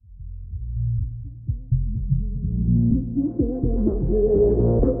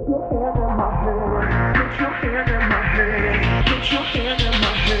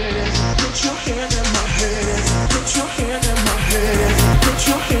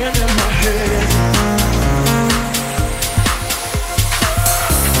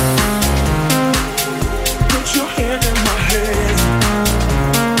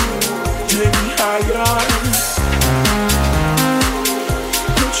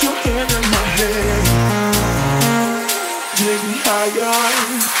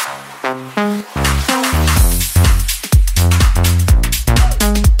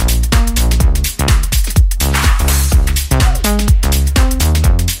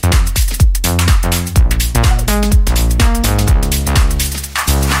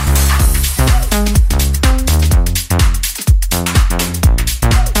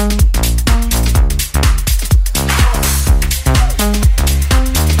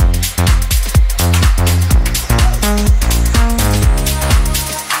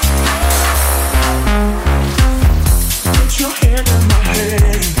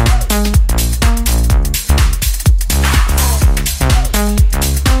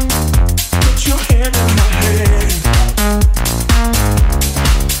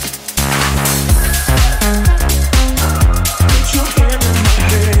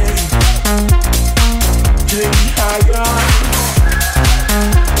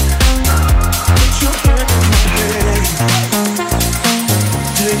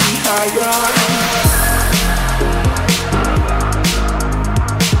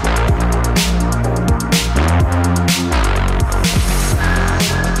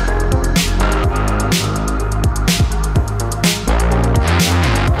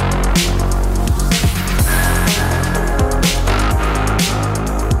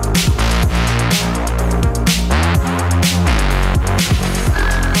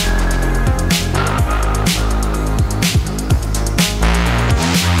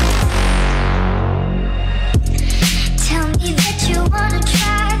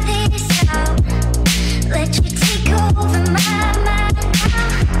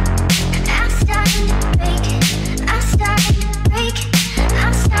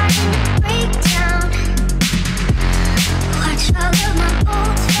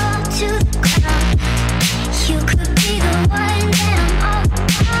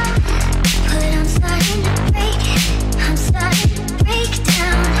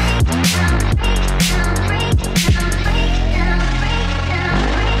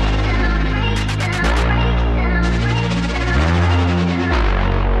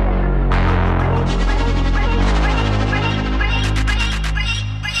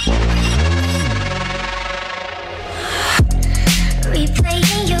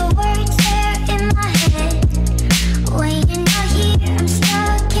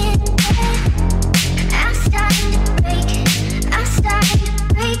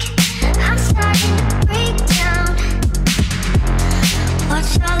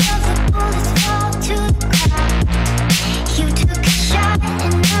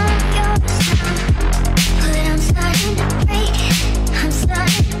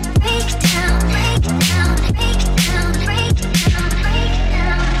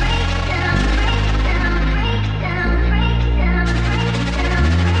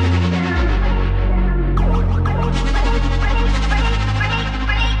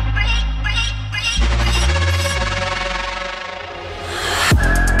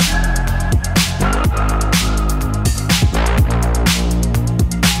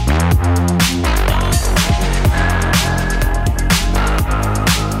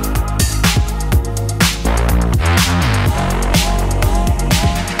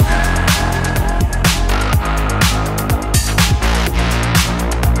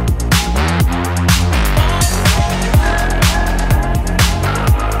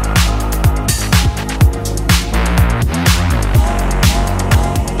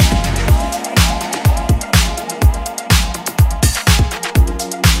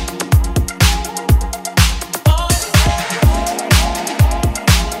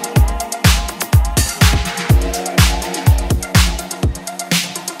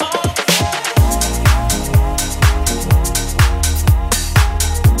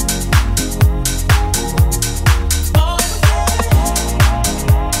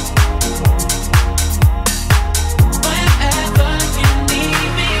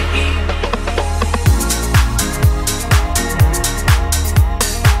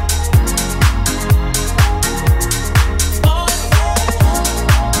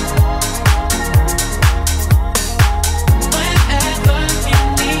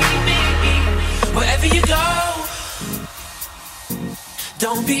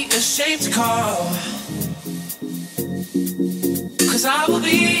be ashamed to call, 'cause I will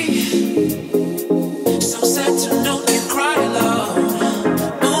be so sad to know you cry alone.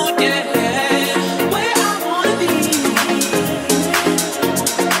 Ooh, yeah, yeah. Where I wanna be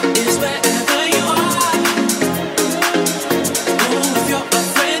is wherever you are. Ooh, if you're a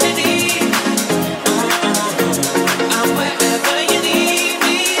friend in need, I'm wherever you need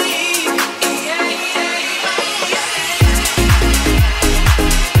me. Yeah, yeah, yeah.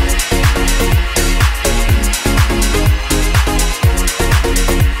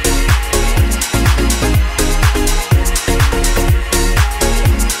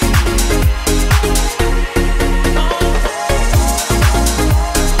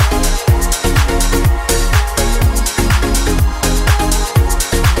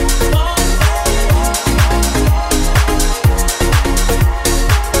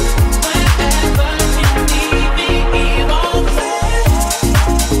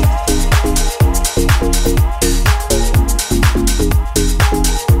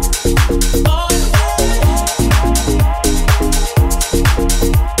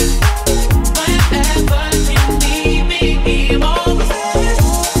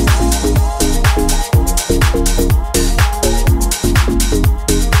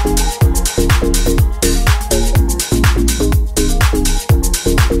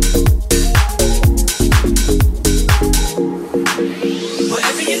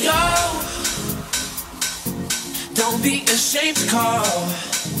 Wherever you go, don't be ashamed to call,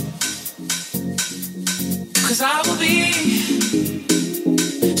 'cause I will be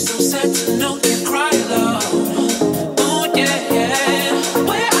so sad to know you cry alone. Ooh, yeah, yeah.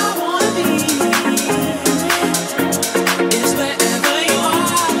 Where I wanna be is wherever you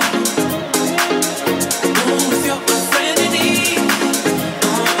are. Ooh, if you're a friend in need,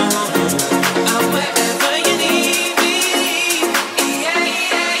 I'm wherever you need me. Yeah,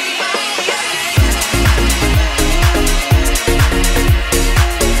 yeah, yeah.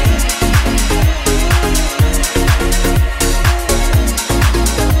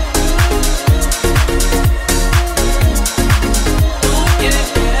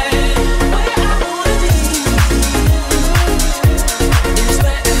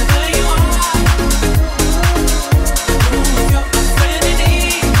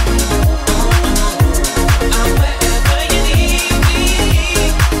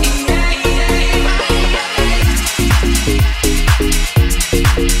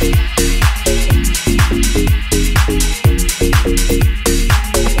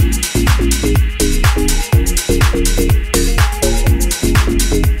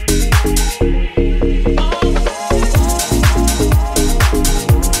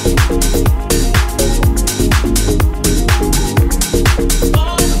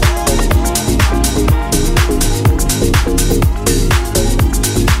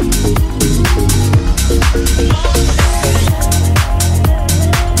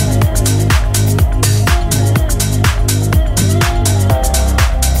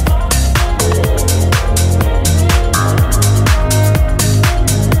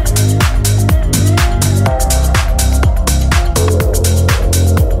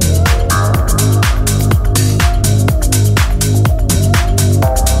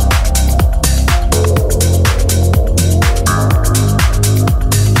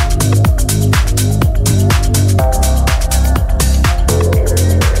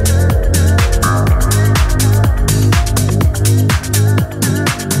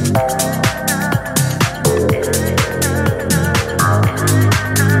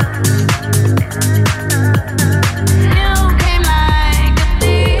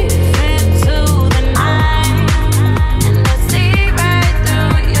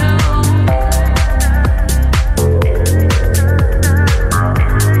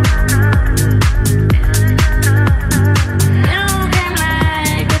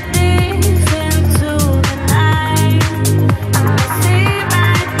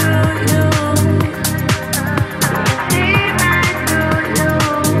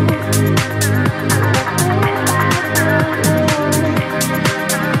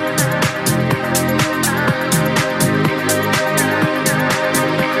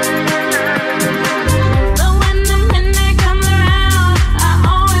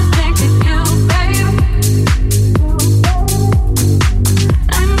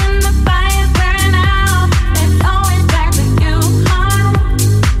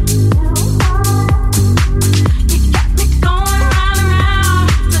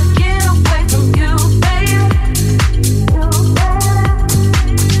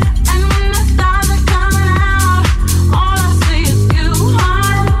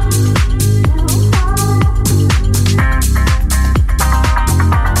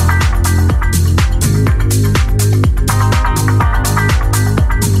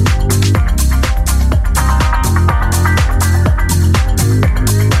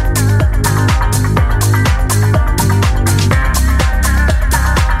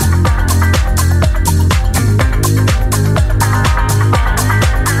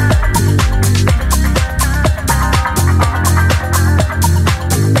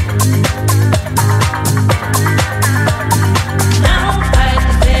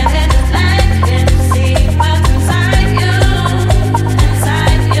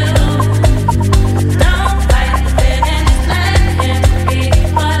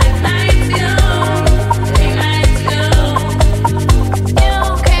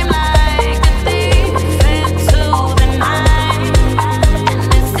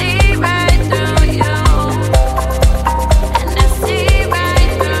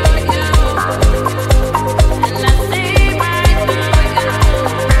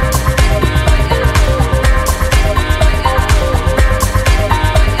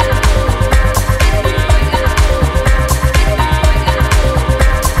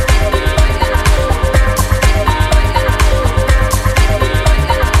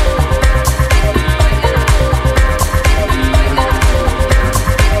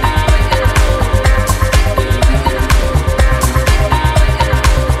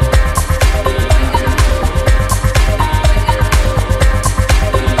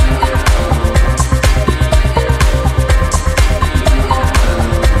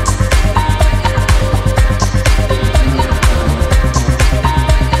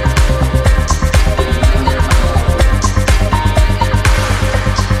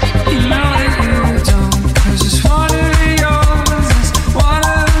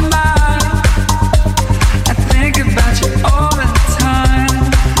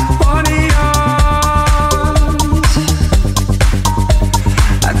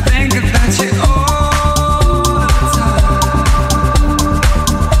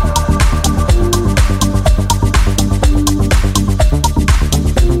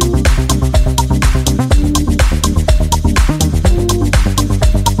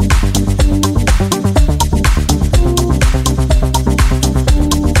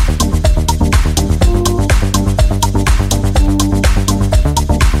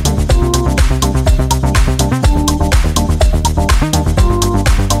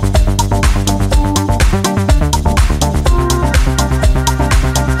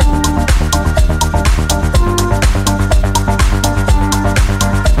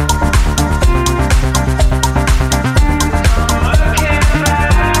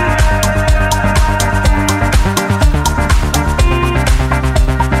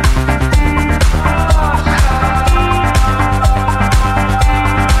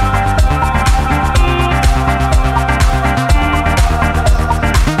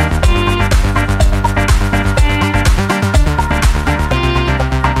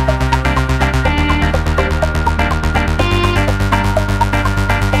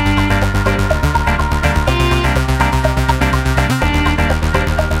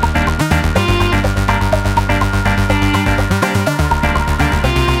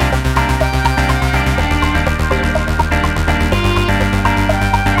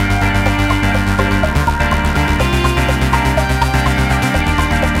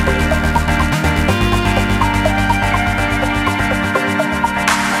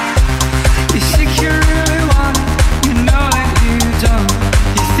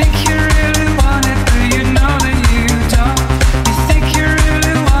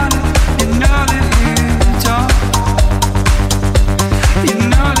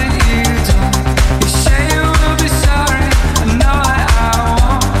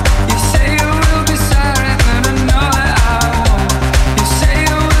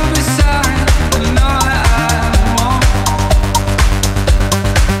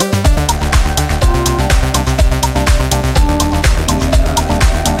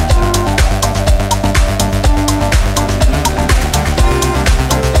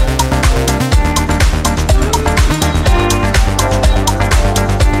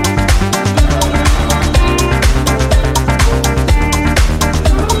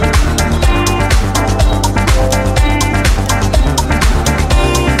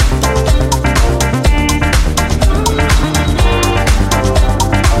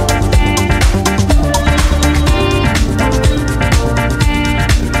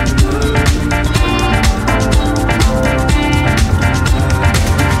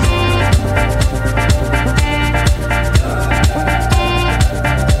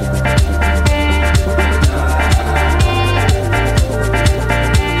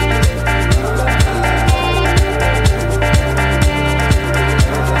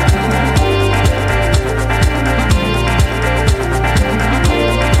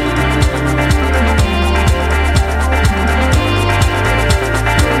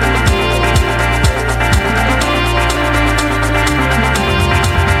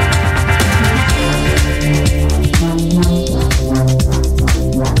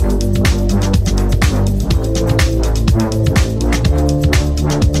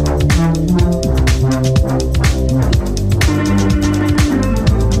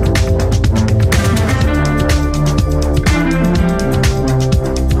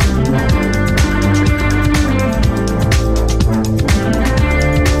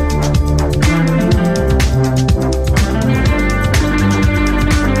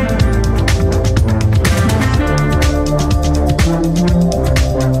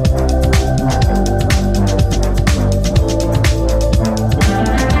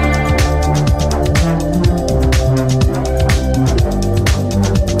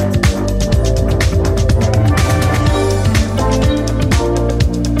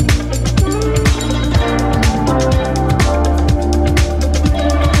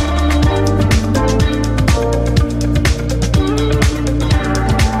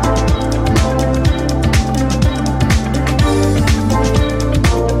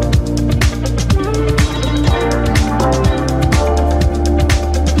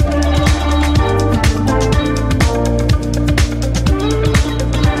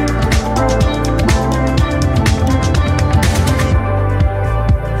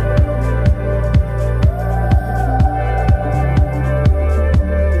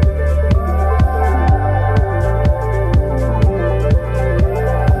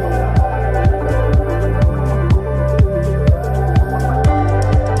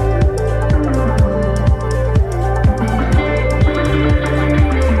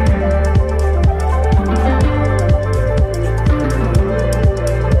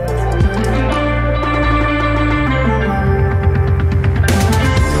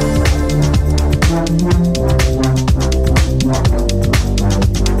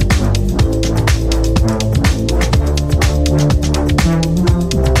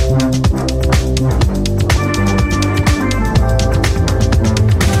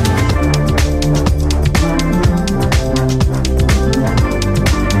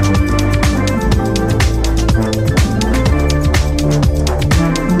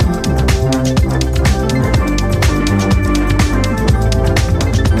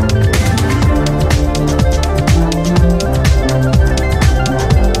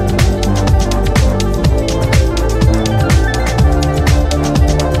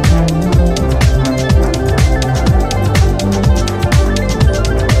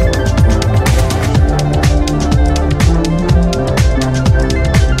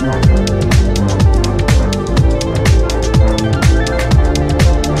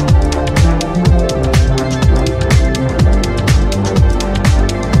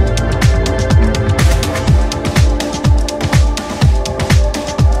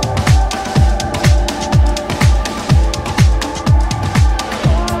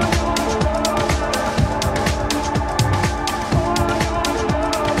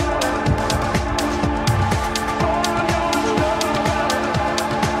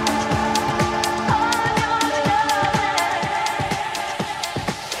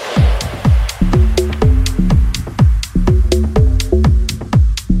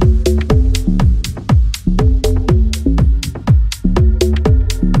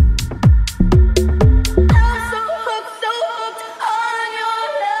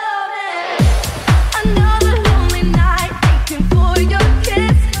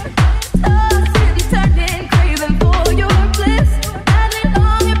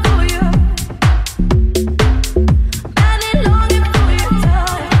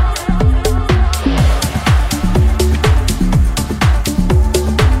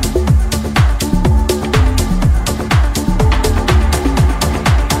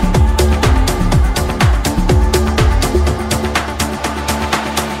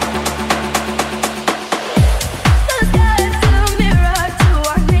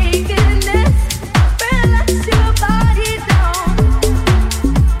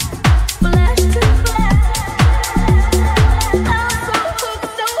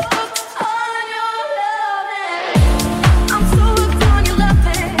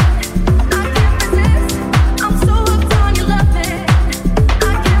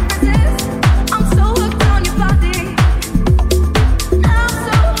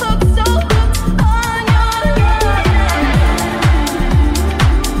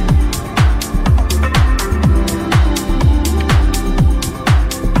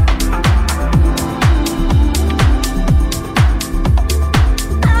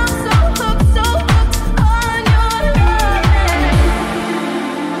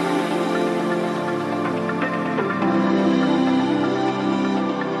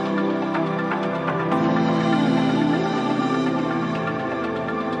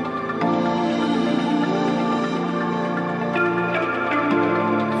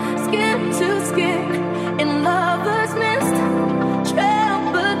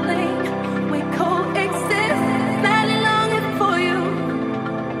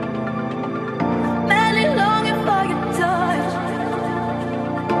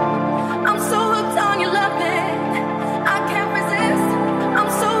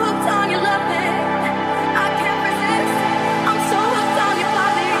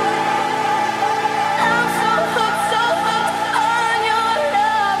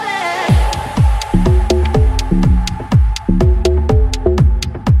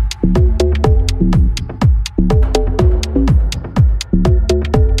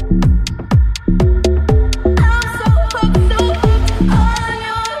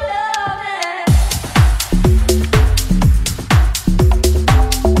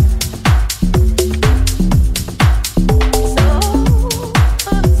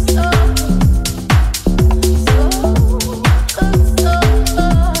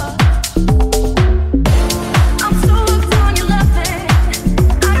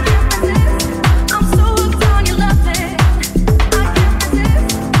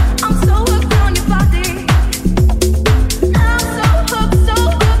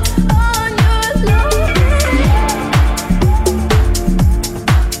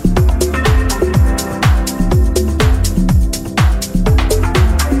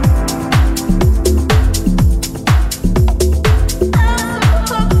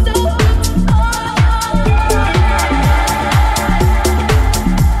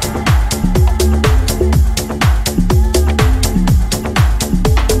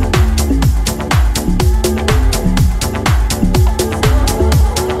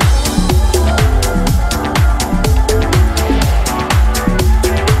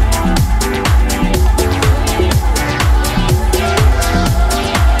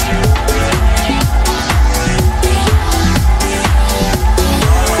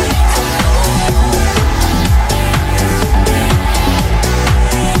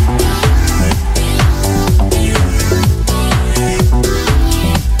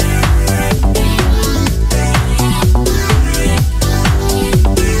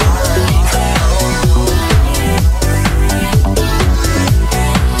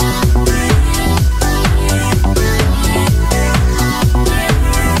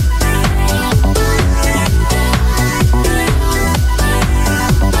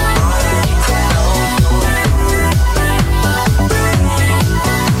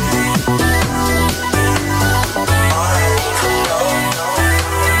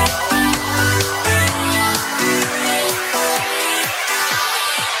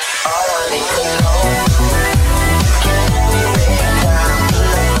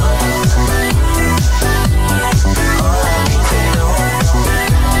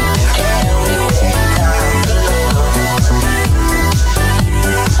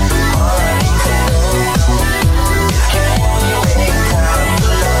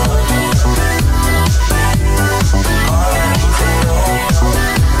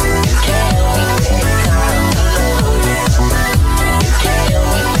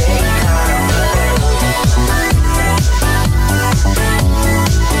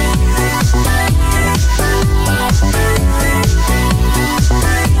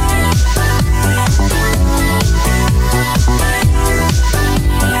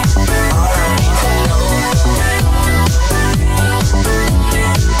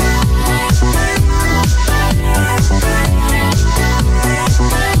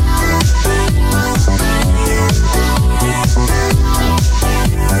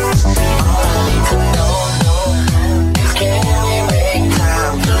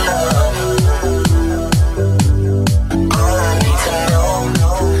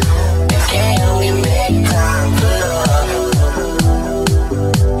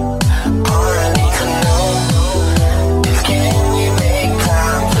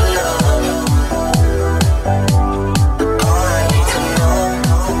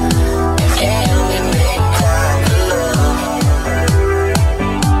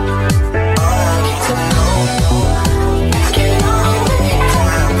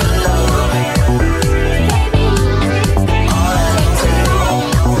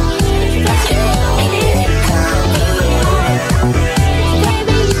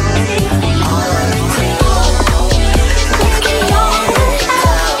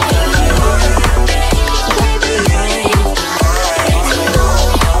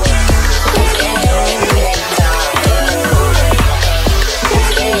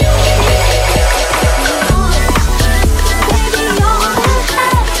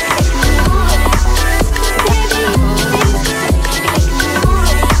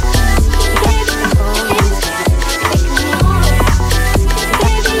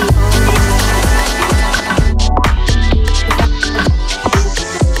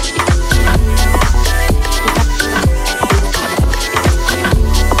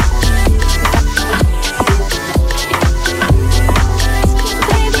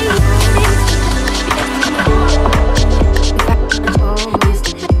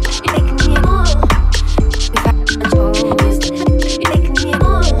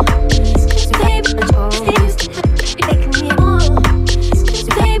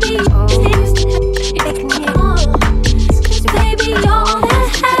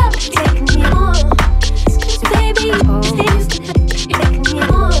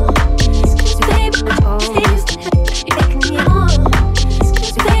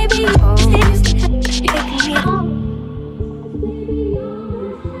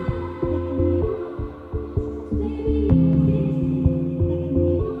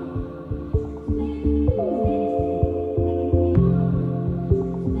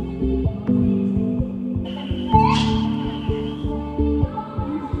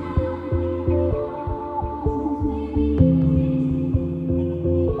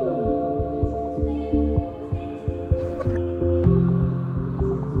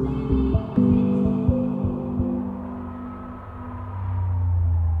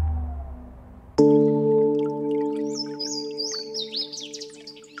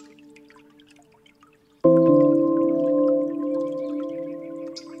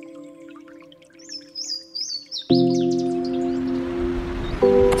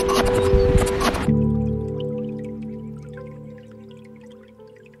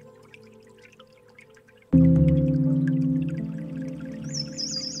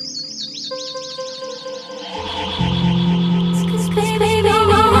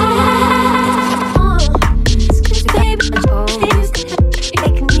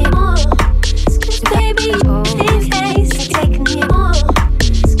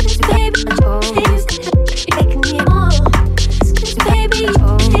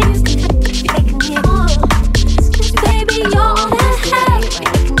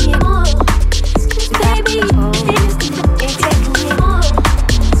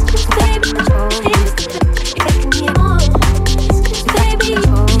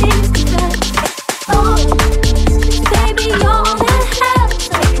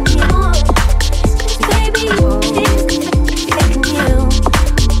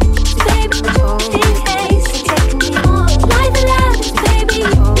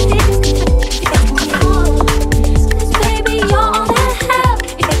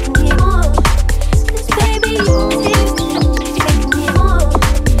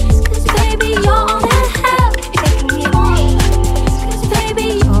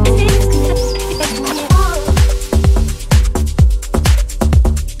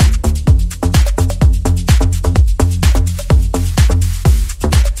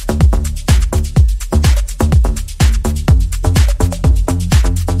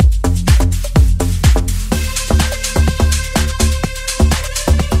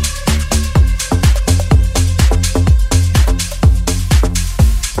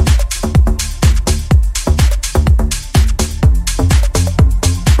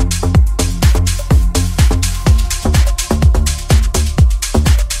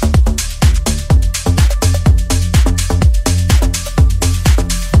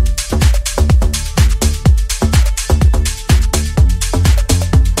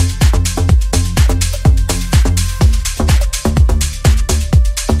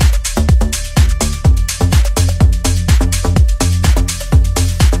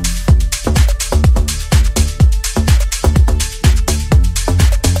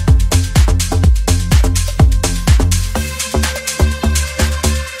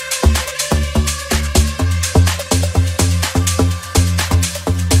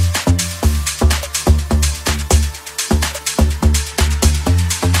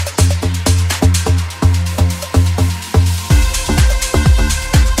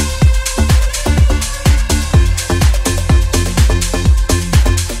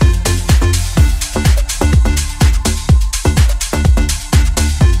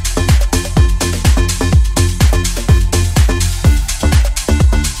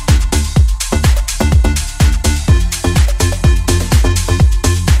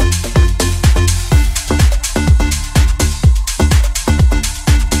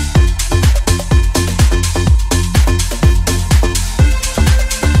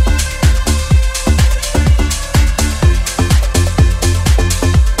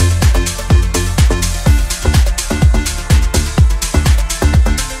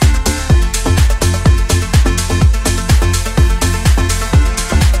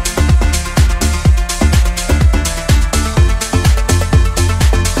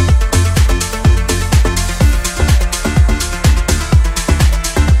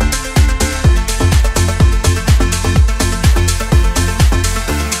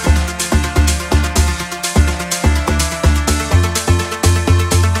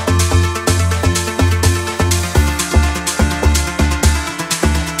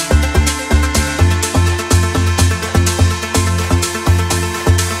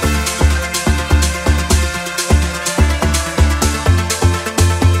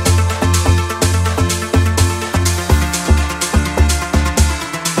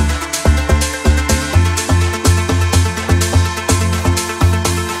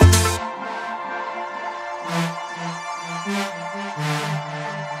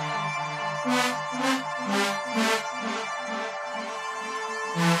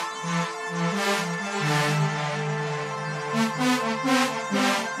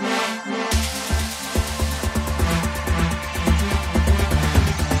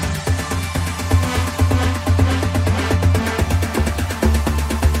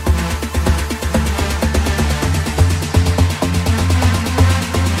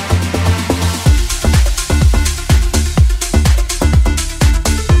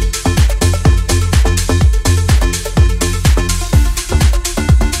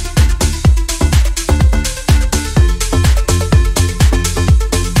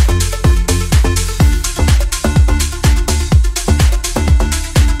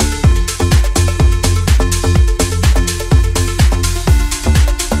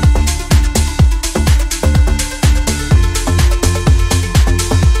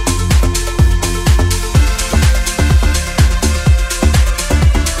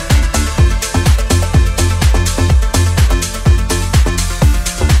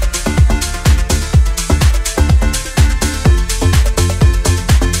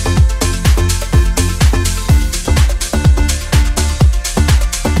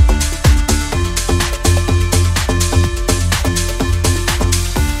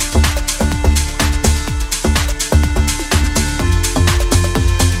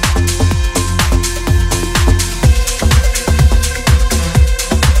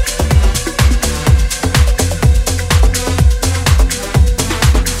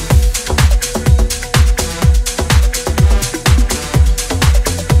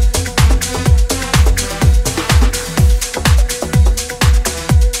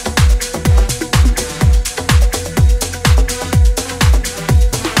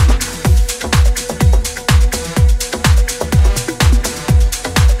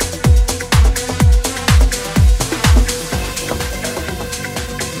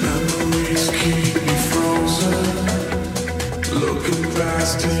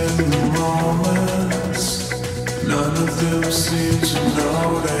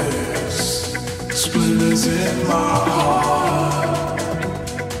 notice. Splinters in my heart,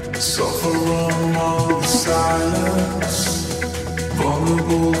 suffer among the silence,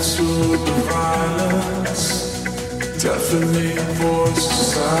 vulnerable to the violence, deafening voice of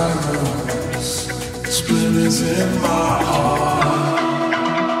silence. Splinters in my heart.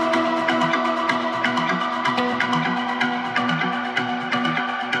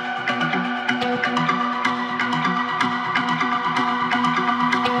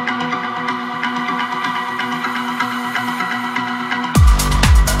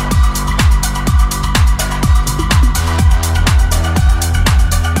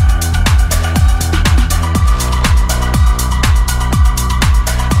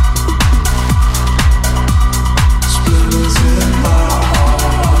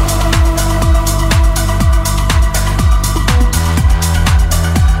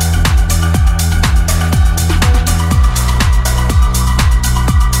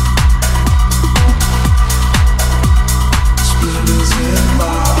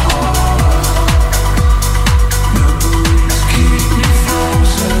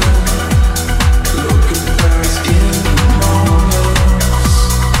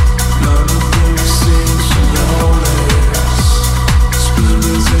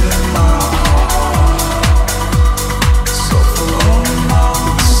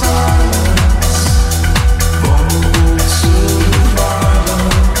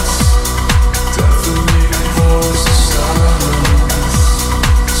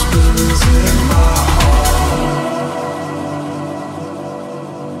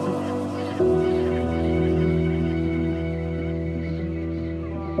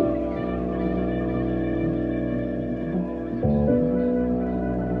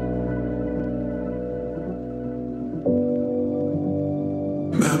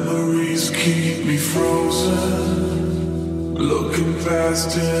 Memories keep me frozen, looking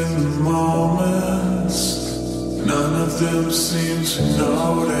past in the moments. None of them seem to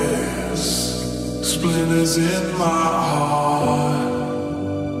notice. Splinters in my heart,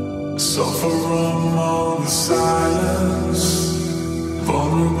 suffer among the silence,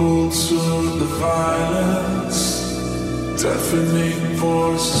 vulnerable to the violence, deafening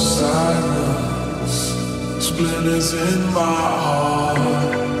voice of silence. Splinters in my heart,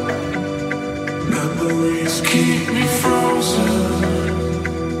 memories keep me frozen,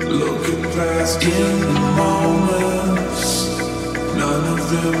 looking past in the moments. None of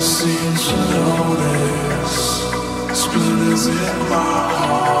them seem to notice. Splinters in my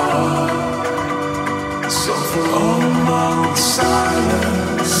heart, suffer among the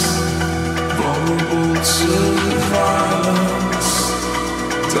silence, vulnerable to the violence,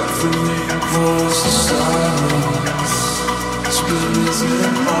 deafening voice of silence. Splinters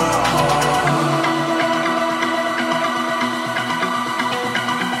in my heart.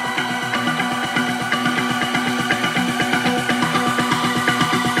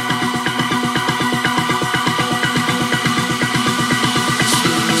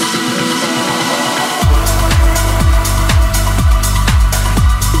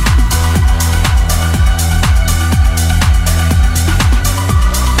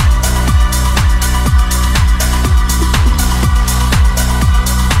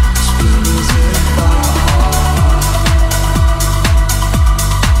 Music.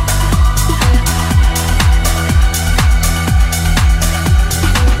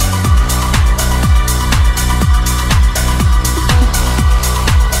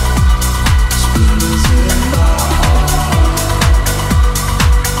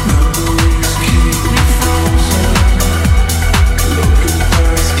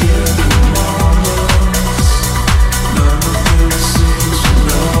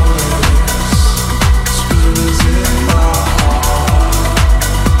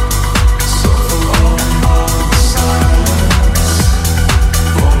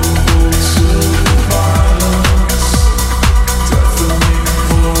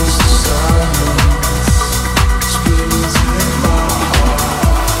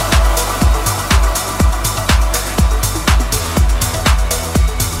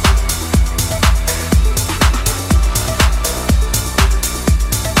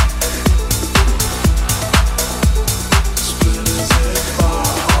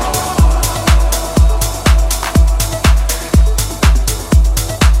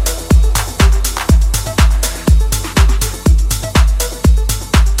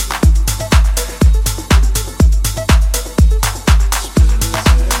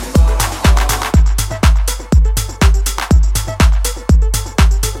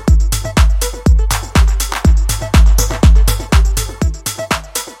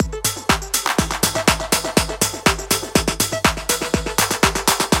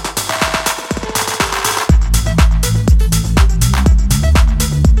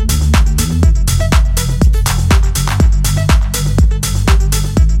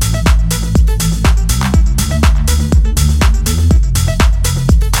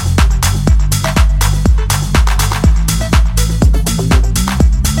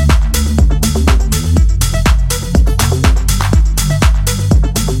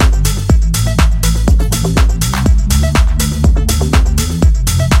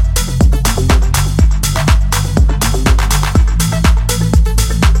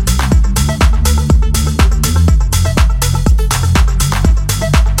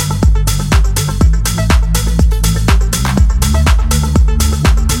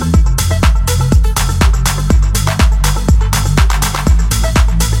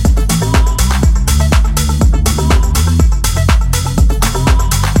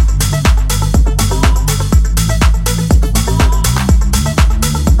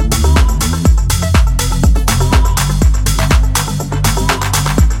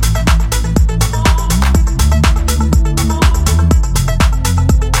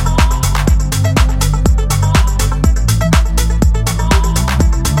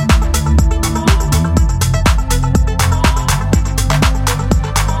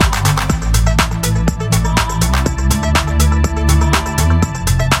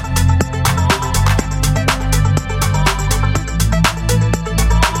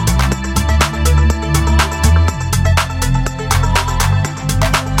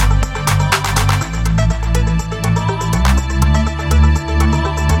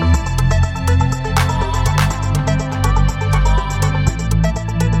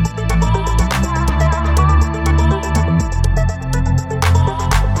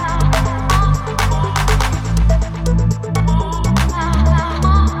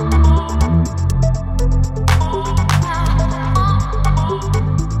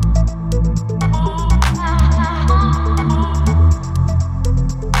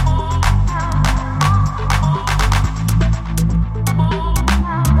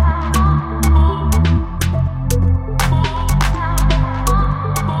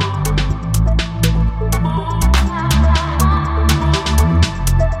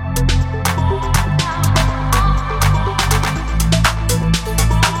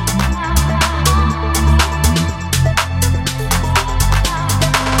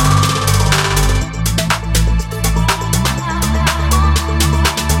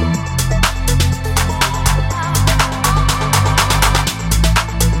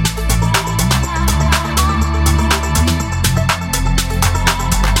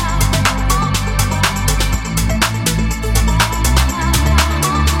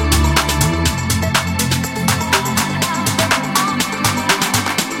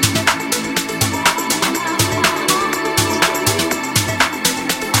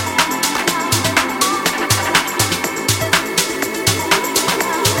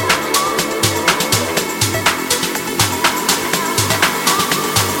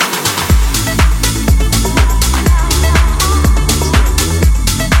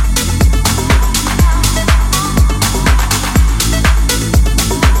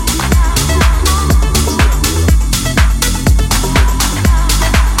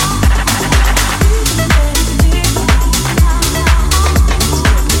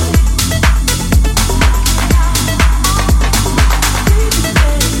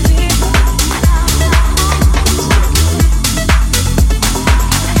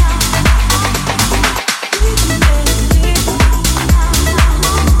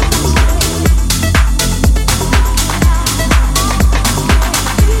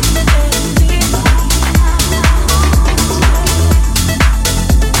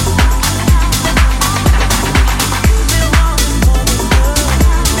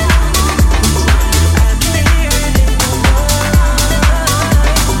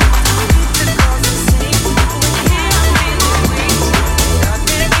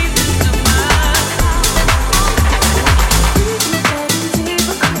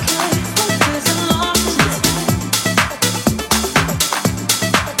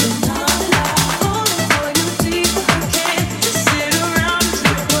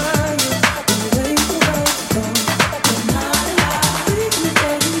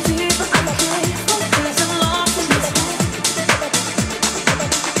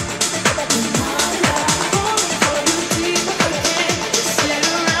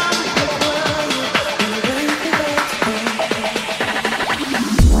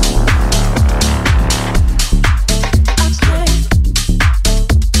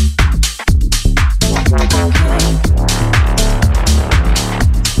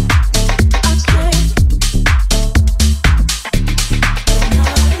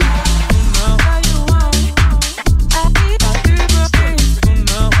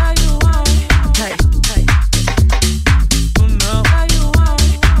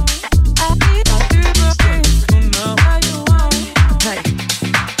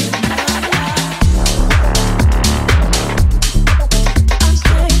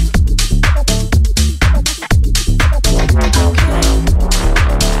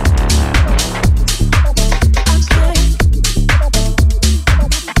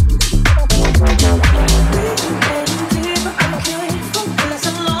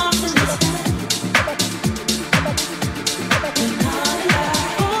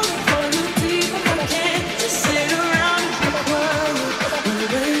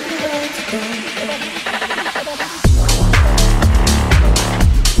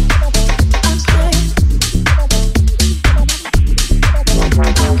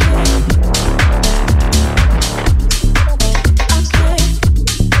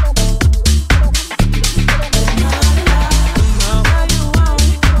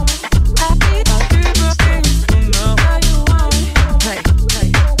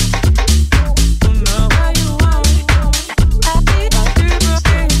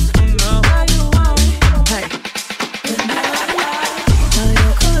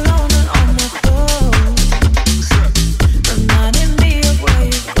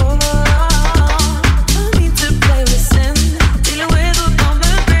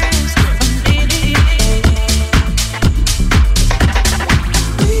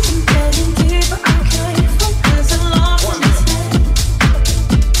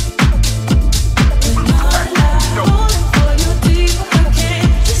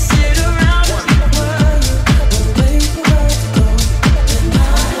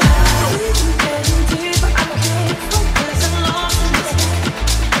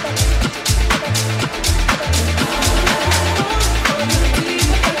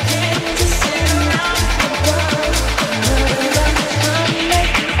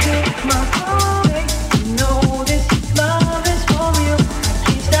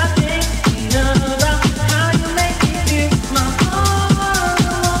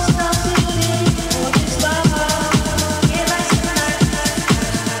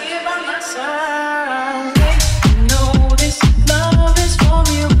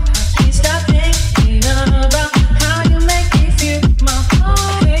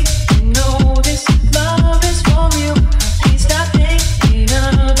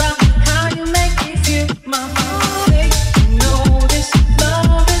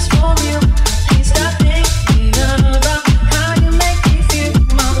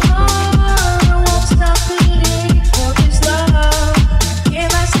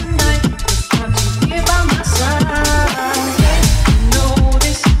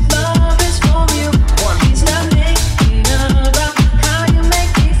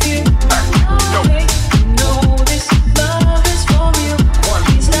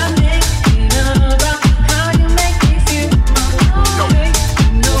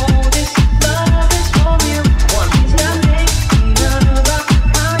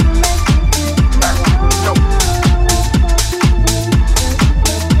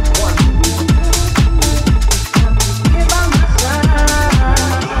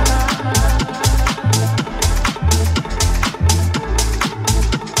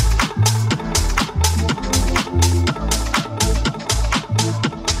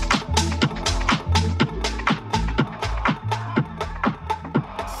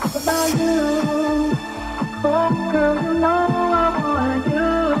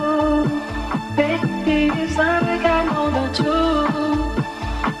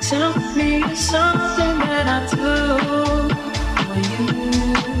 Something that I do for you.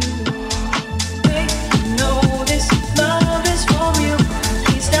 You know this love is for real.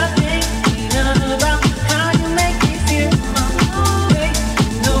 Please stop thinking about how you make me feel.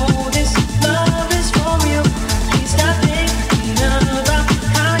 You know this love is for real. Please stop thinking about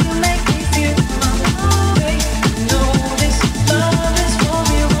how you make me feel. You know this love is for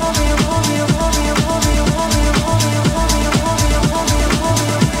real, for real, for real, for real, for real, for real, for real, for real, for real, for real, for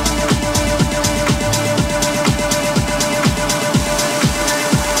real.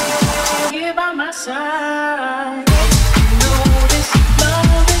 By my side, you know this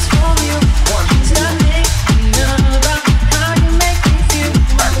love is for you. Please stop thinking about how you make me feel.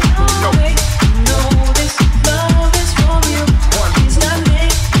 You know this love is for you. Please stop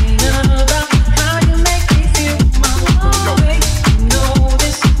thinking about how you make me feel. You know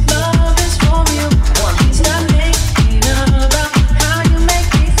this love is for you. Please stop thinking about how you make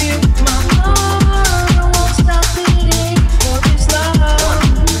me feel. My heart won't stop beating for this love.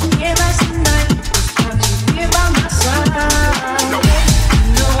 Give us a night. Here by my side, you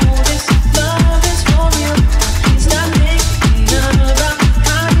know this love is for you. Please stop thinking about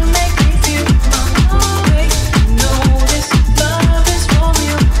how you make me feel. You know this love is for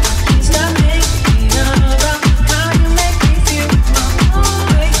you. Please stop thinking about how you make me feel.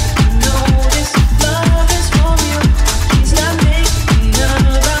 You know this love is for you. Please stop thinking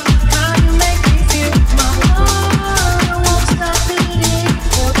about how you make me feel. My heart won't stop beating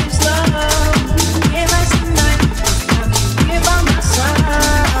for this love. Give us a night, here by my side.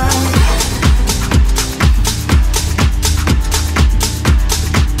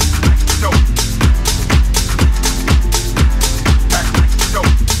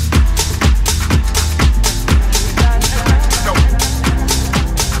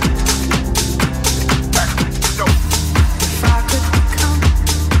 If I could become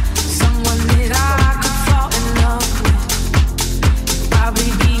someone that I could fall in love with, it'd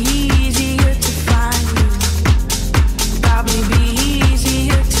probably be easier to find you. Probably be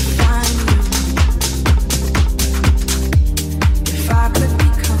easier to find you. If I could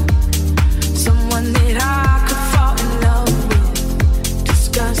become someone that I could fall in love with,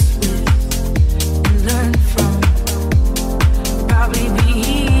 discuss with, and learn from, probably be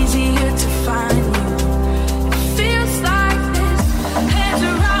easier to find you. It feels like this, hands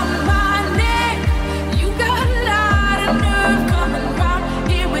around my neck. You got a lot of nerve coming round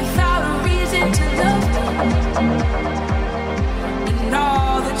here without a reason to love me. And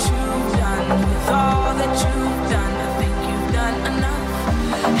all that you've done, with all that you've done, I think you've done enough.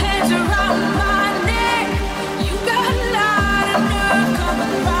 Hands around my neck. You got a lot of nerve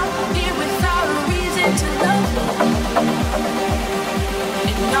coming round here without a reason to love me.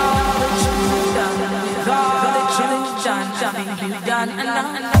 And all that you've done, with all that you've done, I think you've done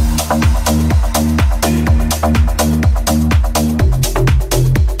enough.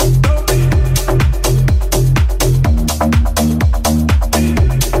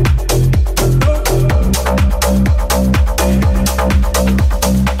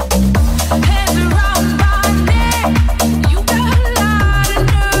 Hands around my neck. You got a lot of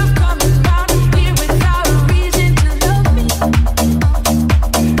nerve coming round here without a reason to love me.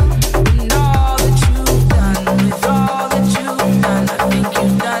 And all that you've done, with all that you've done, I think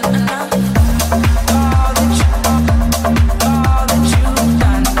you've done enough. All that you've done, all that you've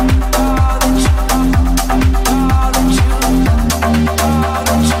done, all that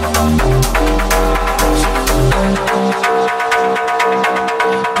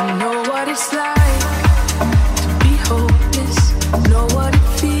I know what it's like to be hopeless. Know what it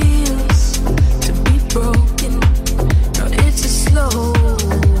feels to be broken. No, it's a slow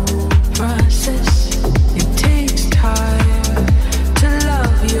process. It takes time to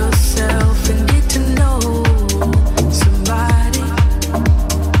love yourself and get to know somebody.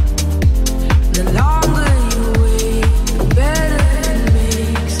 The longer you wait, the better it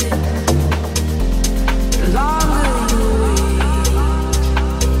makes it. The longer you wait,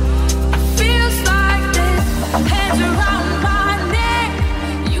 feels like this. Hands around my neck.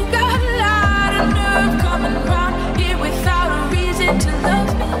 You got a lot of nerve coming round here without a reason to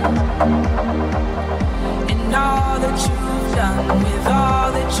love me. And all that you've done, with all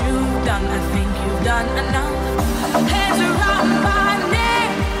that you've done, I think you've done enough. Hands around my neck.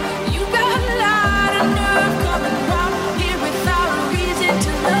 You got a lot of nerve coming round here without a reason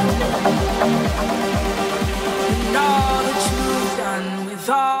to love me. And all that you've done, with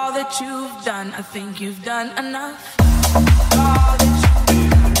all that you've done, I think you've done enough. All that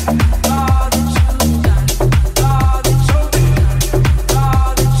all that you've done, all that you've done,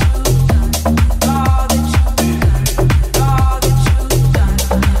 all that you've done, all that you've done, all that you've done.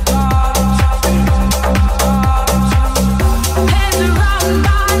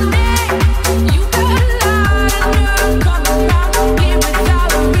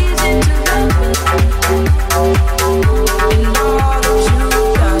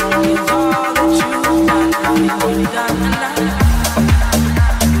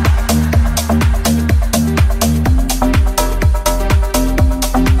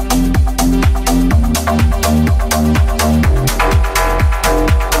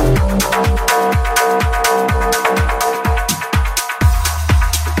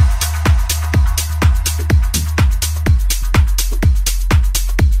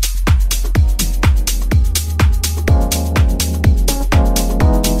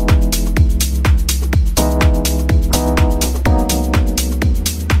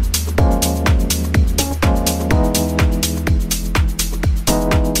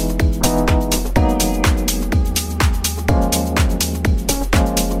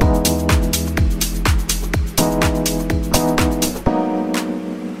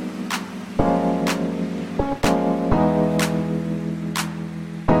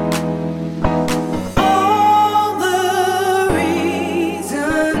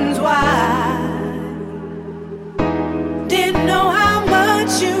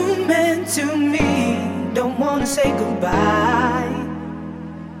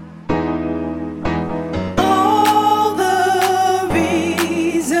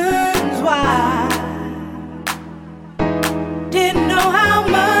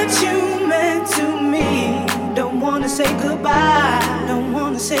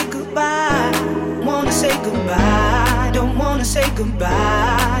 say goodbye. Wanna say goodbye. Don't wanna say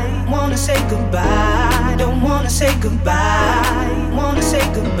goodbye. Wanna say goodbye. Don't wanna say goodbye. Wanna say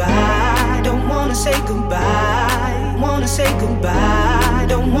goodbye. Don't wanna say goodbye. Wanna say goodbye.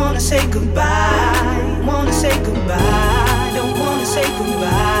 Don't wanna say goodbye. Wanna say goodbye. Don't wanna say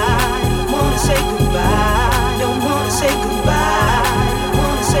goodbye. Wanna say goodbye. Don't wanna say goodbye.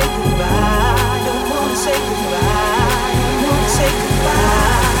 Wanna say goodbye. Don't wanna say goodbye. Wanna say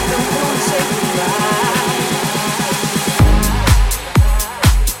goodbye. Don't wanna say goodbye.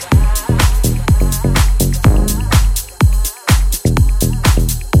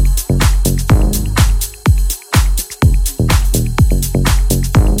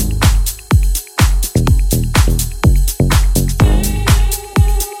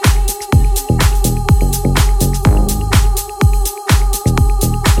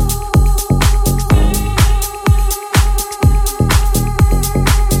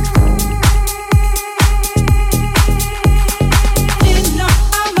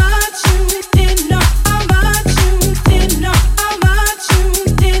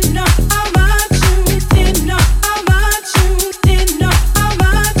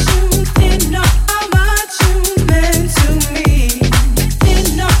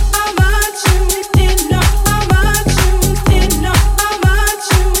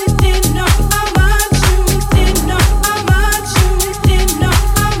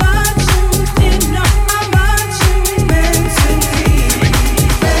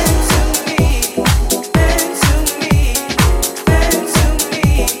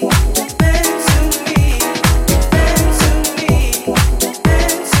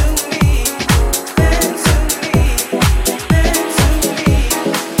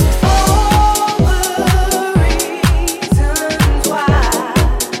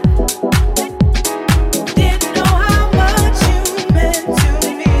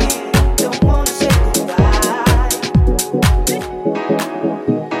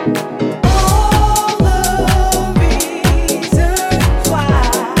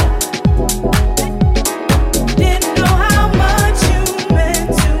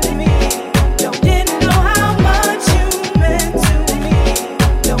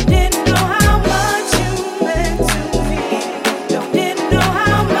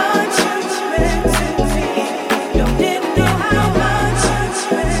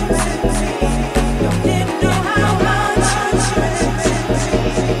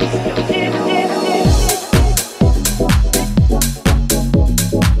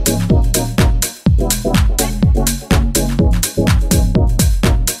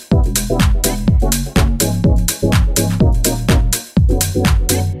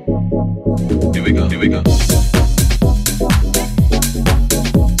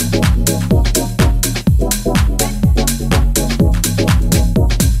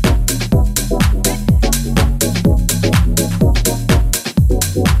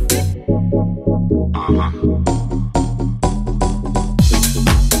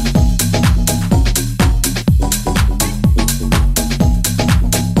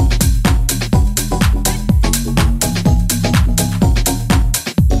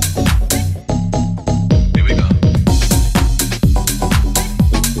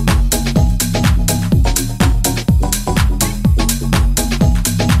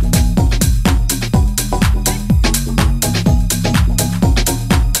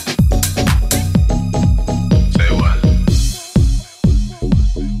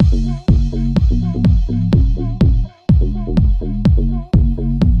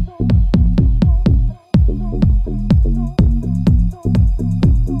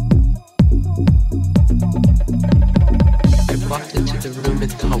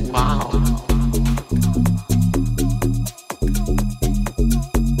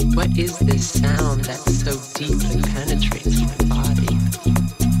 What is this sound that's so deeply penetrating?